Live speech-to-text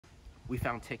we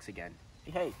found ticks again.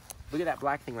 Hey, look at that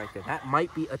black thing right there. That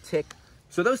might be a tick.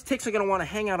 So those ticks are gonna wanna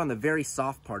hang out on the very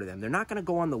soft part of them. They're not gonna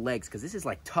go on the legs because this is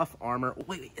like tough armor. Oh,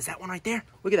 wait, is that one right there?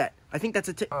 Look at that. I think that's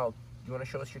a tick. Oh, you wanna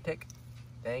show us your tick?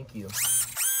 Thank you.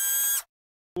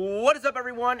 What is up,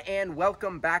 everyone, and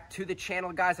welcome back to the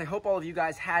channel, guys. I hope all of you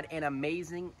guys had an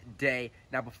amazing day.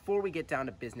 Now, before we get down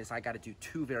to business, I got to do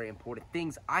two very important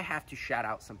things. I have to shout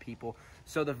out some people.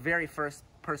 So the very first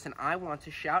person I want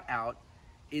to shout out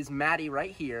is Maddie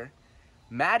right here.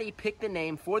 Maddie picked the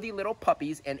name for the little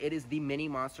puppies, and it is the Mini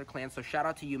Monster Clan. So shout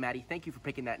out to you, Maddie. Thank you for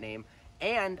picking that name.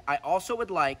 And I also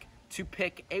would like to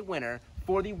pick a winner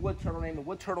for the wood turtle name. The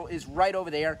wood turtle is right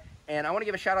over there. And I want to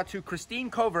give a shout out to Christine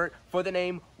Covert for the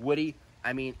name Woody.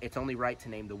 I mean, it's only right to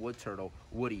name the wood turtle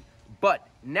Woody. But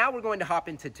now we're going to hop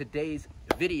into today's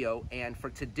video. And for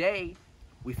today,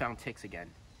 we found ticks again.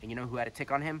 And you know who had a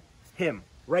tick on him? Him,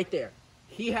 right there.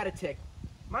 He had a tick.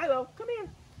 Milo, come here.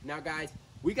 Now, guys,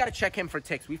 we got to check him for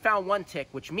ticks. We found one tick,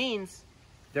 which means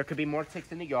there could be more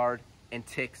ticks in the yard and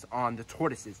ticks on the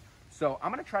tortoises. So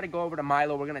I'm going to try to go over to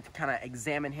Milo. We're going to kind of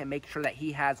examine him, make sure that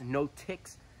he has no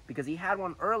ticks, because he had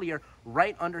one earlier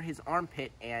right under his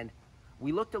armpit, and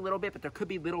we looked a little bit, but there could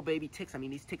be little baby ticks. I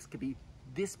mean, these ticks could be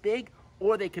this big,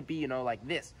 or they could be, you know, like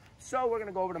this. So we're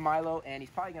gonna go over to Milo, and he's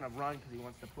probably gonna run because he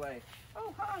wants to play.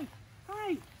 Oh, hi,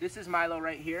 hi. This is Milo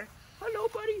right here. Hello,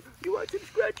 buddy. You want some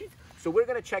scratches? So we're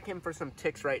gonna check him for some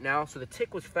ticks right now. So the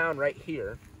tick was found right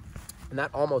here, and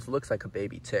that almost looks like a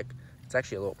baby tick. It's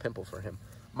actually a little pimple for him.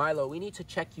 Milo, we need to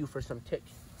check you for some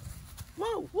ticks.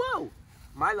 Whoa, whoa.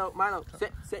 Milo,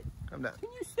 sit. Calm down. Can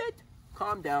you sit?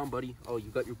 Calm down, buddy. Oh, you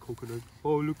got your coconut.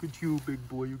 Oh, look at you, big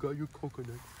boy. You got your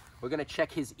coconut. We're going to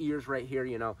check his ears right here.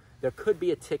 You know, there could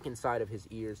be a tick inside of his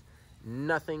ears.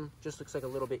 Nothing. Just looks like a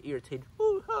little bit irritated.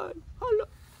 Oh, hi. Hello.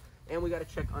 And we got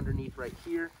to check underneath right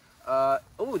here.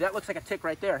 Oh, that looks like a tick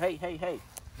right there. Hey.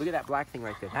 Look at that black thing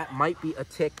right there. That might be a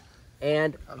tick.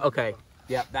 And, okay.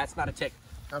 Yeah, that's not a tick.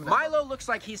 Milo looks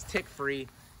like he's tick-free.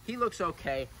 He looks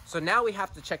okay. So now we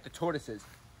have to check the tortoises,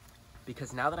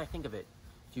 because now that I think of it,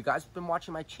 if you guys have been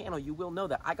watching my channel, you will know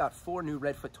that I got 4 new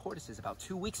redfoot tortoises about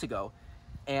 2 weeks ago,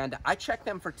 and I checked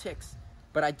them for ticks,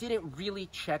 but I didn't really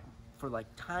check for like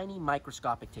tiny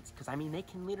microscopic ticks, because I mean, they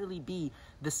can literally be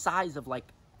the size of like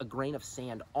a grain of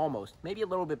sand almost, maybe a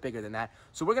little bit bigger than that.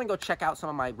 So we're gonna go check out some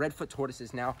of my redfoot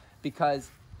tortoises now, because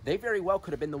they very well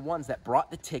could have been the ones that brought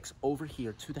the ticks over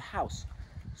here to the house.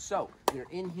 So, we're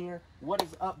in here. What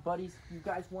is up, buddies? You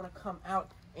guys want to come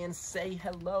out and say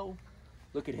hello?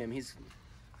 Look at him. He's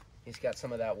got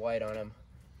some of that white on him.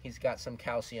 He's got some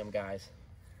calcium, guys.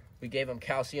 We gave him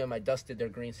calcium. I dusted their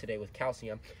greens today with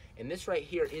calcium. And this right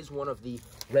here is one of the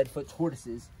redfoot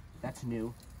tortoises. That's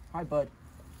new. Hi, bud.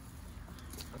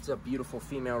 That's a beautiful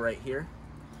female right here.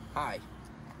 Hi.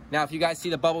 Now, if you guys see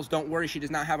the bubbles, don't worry. She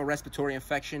does not have a respiratory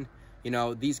infection. You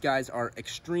know, these guys are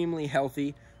extremely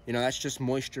healthy. You know, that's just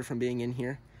moisture from being in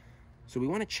here. So we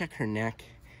want to check her neck,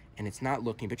 and it's not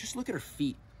looking, but just look at her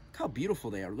feet. Look how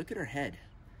beautiful they are. Look at her head.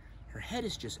 Her head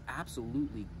is just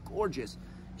absolutely gorgeous.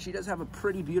 She does have a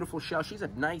pretty beautiful shell. She's a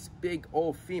nice, big,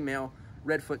 old female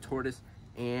redfoot tortoise.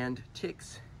 And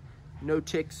ticks, no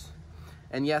ticks.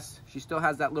 And yes, she still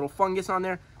has that little fungus on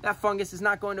there. That fungus is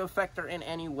not going to affect her in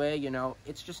any way, you know.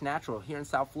 It's just natural. Here in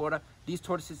South Florida, these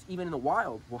tortoises, even in the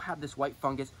wild, will have this white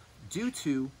fungus due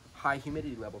to high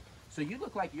humidity level. So you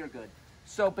look like you're good.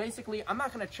 So basically, I'm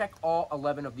not going to check all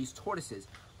 11 of these tortoises.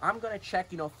 I'm going to check,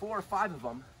 you know, 4 or 5 of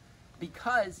them,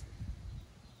 because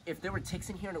if there were ticks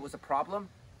in here and it was a problem,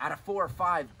 out of 4 or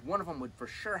 5, one of them would for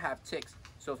sure have ticks.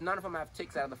 So if none of them have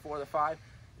ticks out of the 4 or the 5,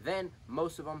 then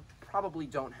most of them probably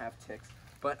don't have ticks.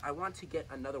 But I want to get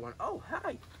another one. Oh,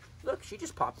 hi. Look, she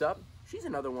just popped up. She's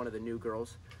another one of the new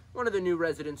girls. One of the new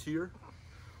residents here.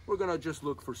 We're going to just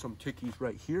look for some tickies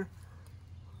right here.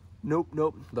 Nope.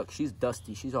 Look, she's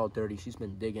dusty. She's all dirty. She's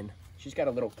been digging. She's got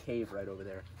a little cave right over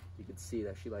there. You can see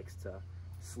that she likes to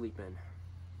sleep in.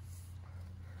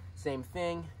 Same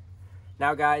thing.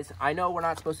 Now, guys, I know we're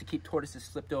not supposed to keep tortoises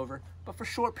flipped over, but for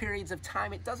short periods of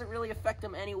time, it doesn't really affect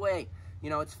them anyway. You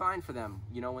know, it's fine for them.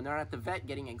 You know, when they're at the vet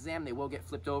getting examined, they will get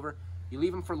flipped over. You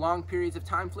leave them for long periods of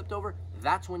time flipped over,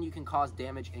 that's when you can cause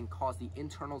damage and cause the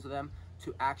internals of them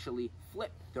to actually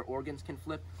flip. Their organs can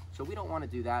flip, so we don't want to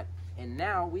do that. And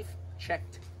now we've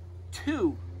checked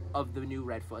 2 of the new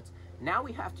redfoots. Now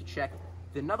we have to check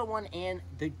another one and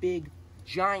the big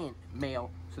giant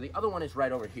male. So the other one is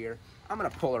right over here. I'm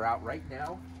going to pull her out right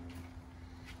now.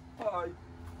 Hi.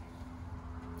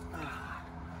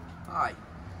 Hi.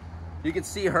 You can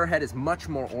see her head is much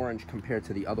more orange compared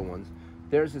to the other ones.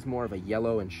 Theirs is more of a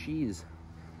yellow, and she's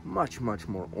much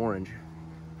more orange.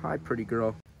 Hi, pretty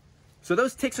girl. So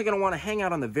those ticks are going to want to hang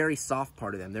out on the very soft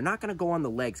part of them. They're not going to go on the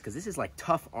legs because this is like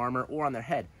tough armor, or on their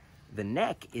head. The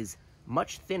neck is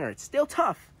much thinner. It's still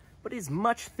tough, but it is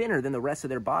much thinner than the rest of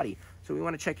their body. So we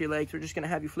want to check your legs. We're just going to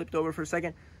have you flipped over for a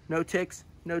second. No ticks,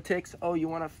 no ticks. Oh, you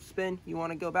want to spin? You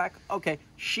want to go back? Okay,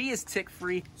 she is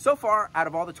tick-free. So far, out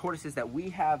of all the tortoises that we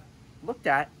have looked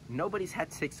at, nobody's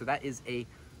had ticks, so that is a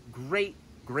great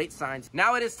sign.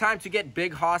 Now it is time to get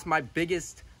Big Hoss, my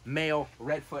biggest male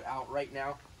redfoot, out right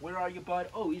now. Where are you, bud?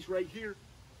 Oh, he's right here.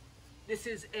 This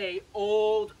is a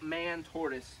old man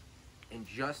tortoise, and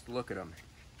just look at him.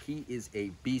 He is a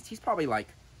beast. He's probably like,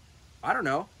 I don't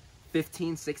know,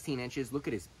 15, 16 inches. Look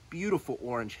at his beautiful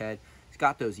orange head. He's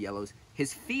got those yellows.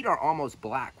 His feet are almost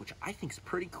black, which I think is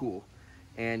pretty cool.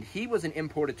 And he was an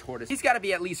imported tortoise. He's got to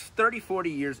be at least 30, 40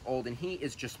 years old, and he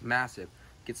is just massive.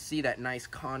 You can see that nice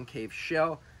concave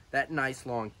shell, that nice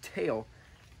long tail.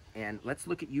 And let's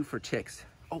look at you for ticks.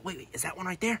 Oh, wait, is that one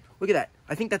right there? Look at that.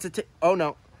 I think that's a tick. Oh,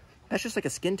 no. That's just like a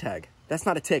skin tag. That's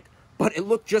not a tick, but it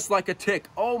looked just like a tick.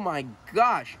 Oh, my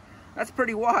gosh. That's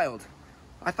pretty wild.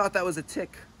 I thought that was a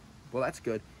tick. Well, that's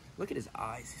good. Look at his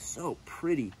eyes. He's so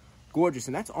pretty. Gorgeous.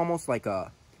 And that's almost like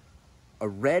a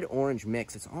red-orange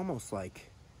mix. It's almost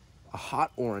like a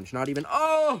hot orange. Not even...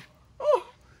 Oh! Oh!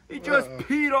 He just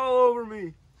peed all over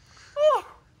me. Oh!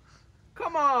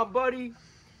 Come on, buddy.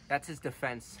 That's his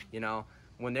defense, you know.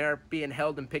 When they're being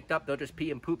held and picked up, they'll just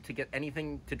pee and poop to get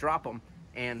anything to drop them.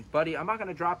 And, buddy, I'm not going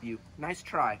to drop you. Nice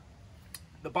try.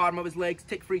 The bottom of his legs,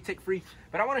 tick-free, tick-free.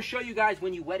 But I want to show you guys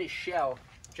when you wet his shell,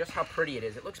 just how pretty it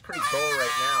is. It looks pretty dull right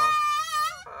now.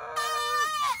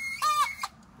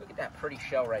 Look at that pretty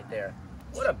shell right there.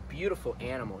 What a beautiful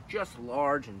animal. Just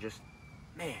large and just,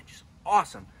 man, just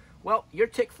awesome. Well, you're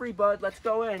tick-free, bud. Let's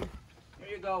go in. Here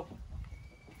you go.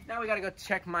 Now we got to go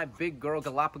check my big girl,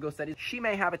 Galapagos. That is, she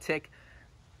may have a tick.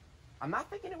 I'm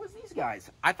not thinking it was these guys.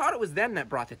 I thought it was them that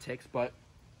brought the ticks, but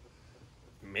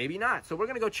maybe not. So we're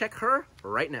going to go check her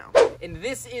right now. And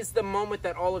this is the moment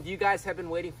that all of you guys have been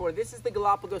waiting for. This is the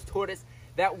Galapagos tortoise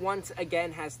that once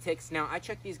again has ticks. Now, I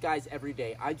check these guys every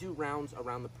day. I do rounds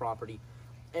around the property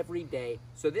every day.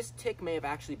 So this tick may have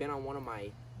actually been on one of my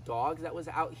dogs that was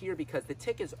out here, because the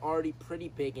tick is already pretty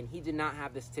big, and he did not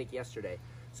have this tick yesterday.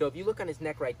 So if you look on his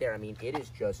neck right there, I mean, it is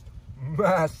just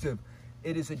massive.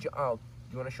 It is a... Oh,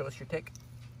 you want to show us your tick?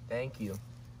 Thank you.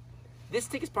 This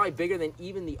tick is probably bigger than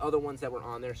even the other ones that were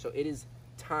on there, so it is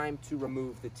time to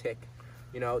remove the tick.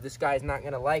 You know, this guy's not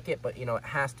going to like it, but, you know, it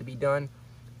has to be done.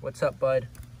 What's up, bud?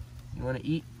 You want to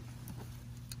eat?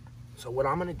 So what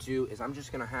I'm going to do is I'm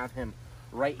just going to have him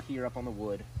right here up on the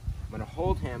wood. I'm going to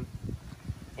hold him,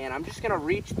 and I'm just going to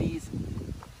reach these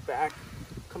back.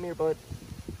 Come here, bud.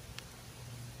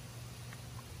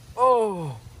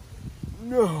 Oh,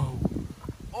 no.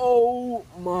 Oh,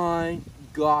 my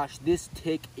gosh. This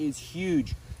tick is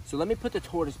huge. So let me put the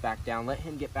tortoise back down. Let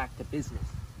him get back to business.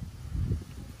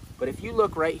 But if you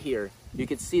look right here, you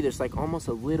can see there's like almost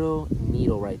a little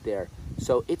needle right there.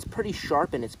 So it's pretty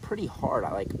sharp and it's pretty hard.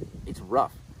 It's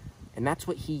rough. And that's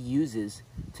what he uses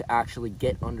to actually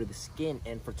get under the skin.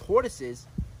 And for tortoises,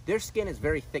 their skin is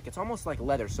very thick. It's almost like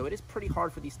leather. So it is pretty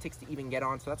hard for these ticks to even get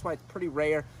on. So that's why it's pretty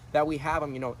rare that we have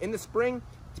them. You know, in the spring,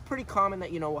 it's pretty common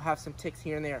that, you know, we'll have some ticks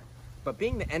here and there. But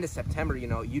being the end of September, you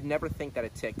know, you'd never think that a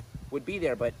tick would be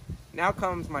there. But now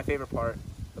comes my favorite part,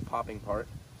 the popping part.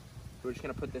 We're just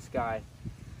going to put this guy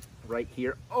right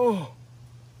here. Oh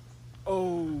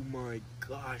my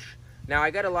gosh. Now,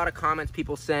 I got a lot of comments,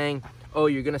 people saying, oh,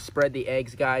 you're going to spread the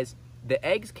eggs, guys. The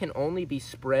eggs can only be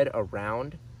spread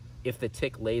around if the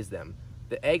tick lays them.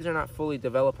 The eggs are not fully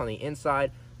developed on the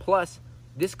inside. Plus,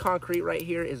 this concrete right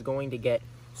here is going to get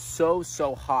so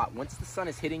hot. Once the sun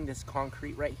is hitting this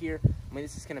concrete right here, I mean,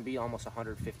 this is going to be almost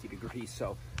 150 degrees.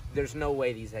 So there's no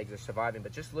way these eggs are surviving.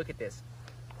 But just look at this.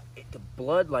 The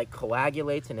blood like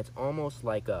coagulates, and it's almost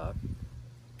like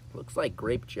looks like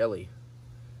grape jelly.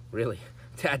 Really.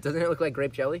 Dad, doesn't it look like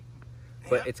grape jelly?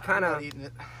 But yeah, it's kind of...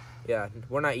 Yeah,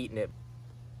 we're not eating it.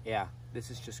 Yeah, this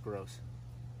is just gross.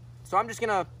 So I'm just going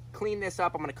to clean this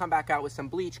up. I'm going to come back out with some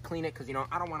bleach, clean it, because, you know,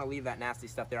 I don't want to leave that nasty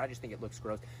stuff there. I just think it looks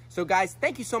gross. So, guys,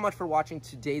 thank you so much for watching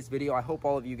today's video. I hope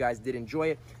all of you guys did enjoy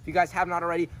it. If you guys have not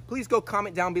already, please go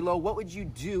comment down below. What would you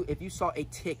do if you saw a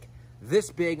tick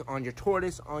this big on your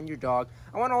tortoise, on your dog?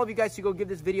 I want all of you guys to go give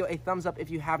this video a thumbs up if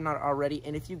you have not already.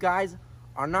 And if you guys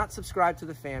are not subscribed to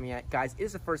the fam yet, guys, it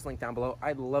is the first link down below.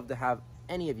 I'd love to have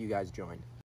any of you guys join.